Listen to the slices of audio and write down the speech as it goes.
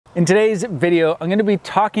In today's video, I'm going to be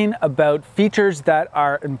talking about features that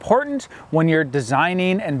are important when you're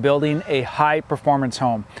designing and building a high-performance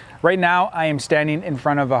home. Right now, I am standing in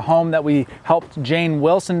front of a home that we helped Jane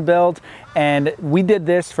Wilson build, and we did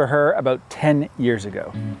this for her about 10 years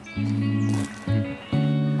ago.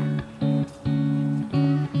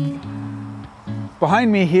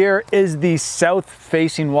 Behind me here is the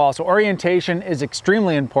south-facing wall. So orientation is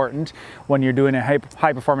extremely important when you're doing a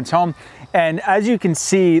high-performance home. And as you can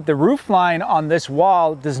see, the roof line on this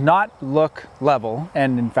wall does not look level.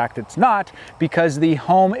 And in fact, it's not, because the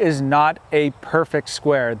home is not a perfect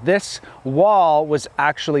square. This wall was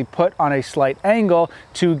actually put on a slight angle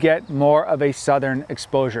to get more of a southern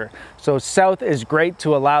exposure. So south is great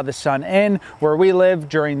to allow the sun in where we live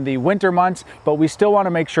during the winter months, but we still want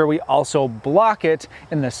to make sure we also block it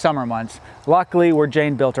in the summer months. Luckily, where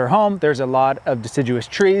Jane built her home, there's a lot of deciduous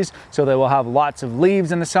trees, so they will have lots of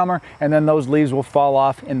leaves in the summer, and then those leaves will fall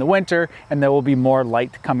off in the winter, and there will be more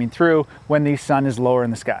light coming through when the sun is lower in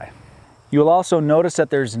the sky. You'll also notice that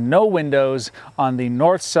there's no windows on the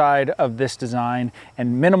north side of this design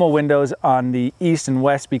and minimal windows on the east and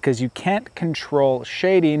west, because you can't control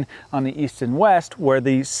shading on the east and west where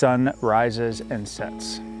the sun rises and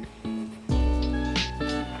sets.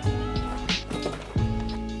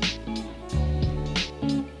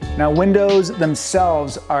 Now, windows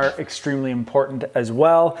themselves are extremely important as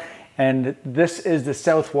well. And this is the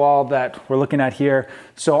south wall that we're looking at here.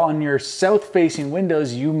 So on your south-facing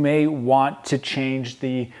windows, you may want to change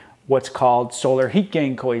the what's called solar heat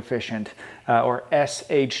gain coefficient, or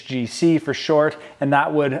SHGC for short, and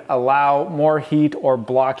that would allow more heat or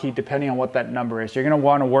block heat depending on what that number is. You're going to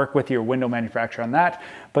want to work with your window manufacturer on that,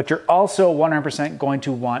 but you're also 100% going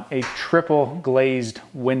to want a triple glazed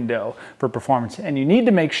window for performance. And you need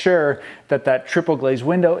to make sure that that triple glazed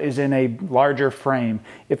window is in a larger frame.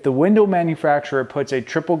 If the window manufacturer puts a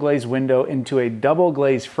triple glazed window into a double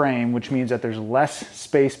glazed frame, which means that there's less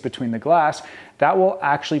space between the glass, that will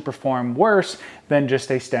actually perform worse than just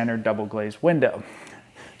a standard double glazed window.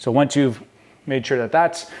 So once you've made sure that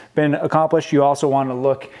that's been accomplished, you also want to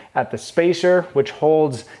look at the spacer, which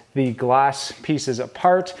holds the glass pieces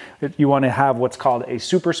apart. You want to have what's called a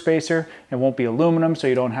super spacer. It won't be aluminum, so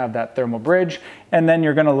you don't have that thermal bridge. And then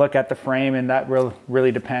you're going to look at the frame, and that will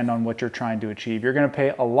really depend on what you're trying to achieve. You're going to pay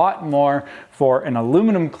a lot more for an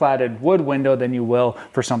aluminum cladded wood window than you will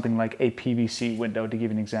for something like a PVC window, to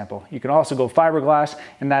give you an example. You can also go fiberglass,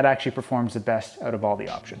 and that actually performs the best out of all the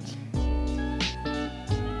options.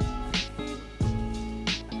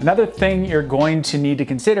 Another thing you're going to need to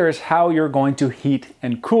consider is how you're going to heat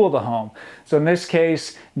and cool the home. So in this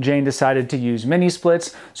case, Jane decided to use mini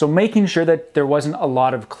splits, so making sure that there wasn't a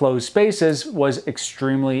lot of closed spaces was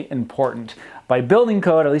extremely important. By building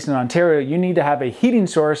code, at least in Ontario, you need to have a heating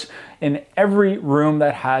source in every room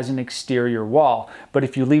that has an exterior wall. But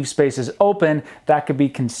if you leave spaces open, that could be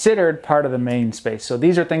considered part of the main space. So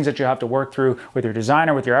these are things that you have to work through with your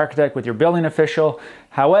designer, with your architect, with your building official.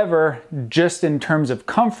 However, just in terms of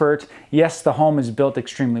comfort, yes, the home is built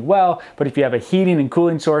extremely well, but if you have a heating and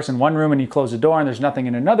cooling source in one room and you close the door and there's nothing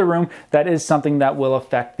in another room, that is something that will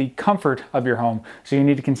affect the comfort of your home. So you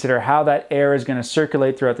need to consider how that air is going to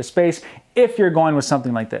circulate throughout the space if you're going with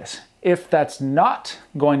something like this. If that's not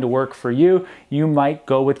going to work for you, you might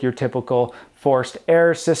go with your typical forced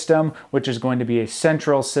air system, which is going to be a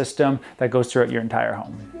central system that goes throughout your entire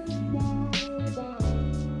home.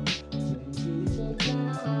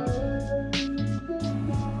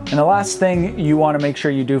 And the last thing you want to make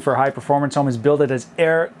sure you do for a high performance home is build it as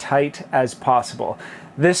airtight as possible.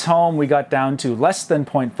 This home we got down to less than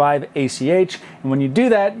 0.5 ACH, and when you do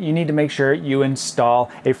that, you need to make sure you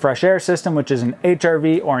install a fresh air system, which is an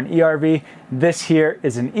HRV or an ERV. This here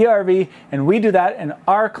is an ERV, and we do that in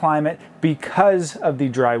our climate because of the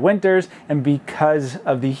dry winters and because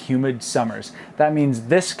of the humid summers. That means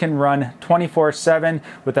this can run 24/7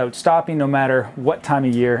 without stopping, no matter what time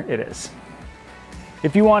of year it is.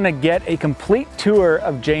 If you want to get a complete tour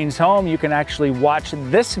of Jane's home, you can actually watch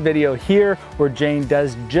this video here where Jane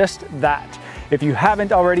does just that. If you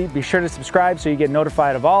haven't already, be sure to subscribe so you get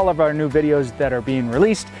notified of all of our new videos that are being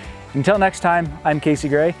released. Until next time, I'm Casey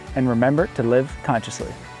Gray, and remember to live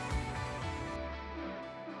consciously.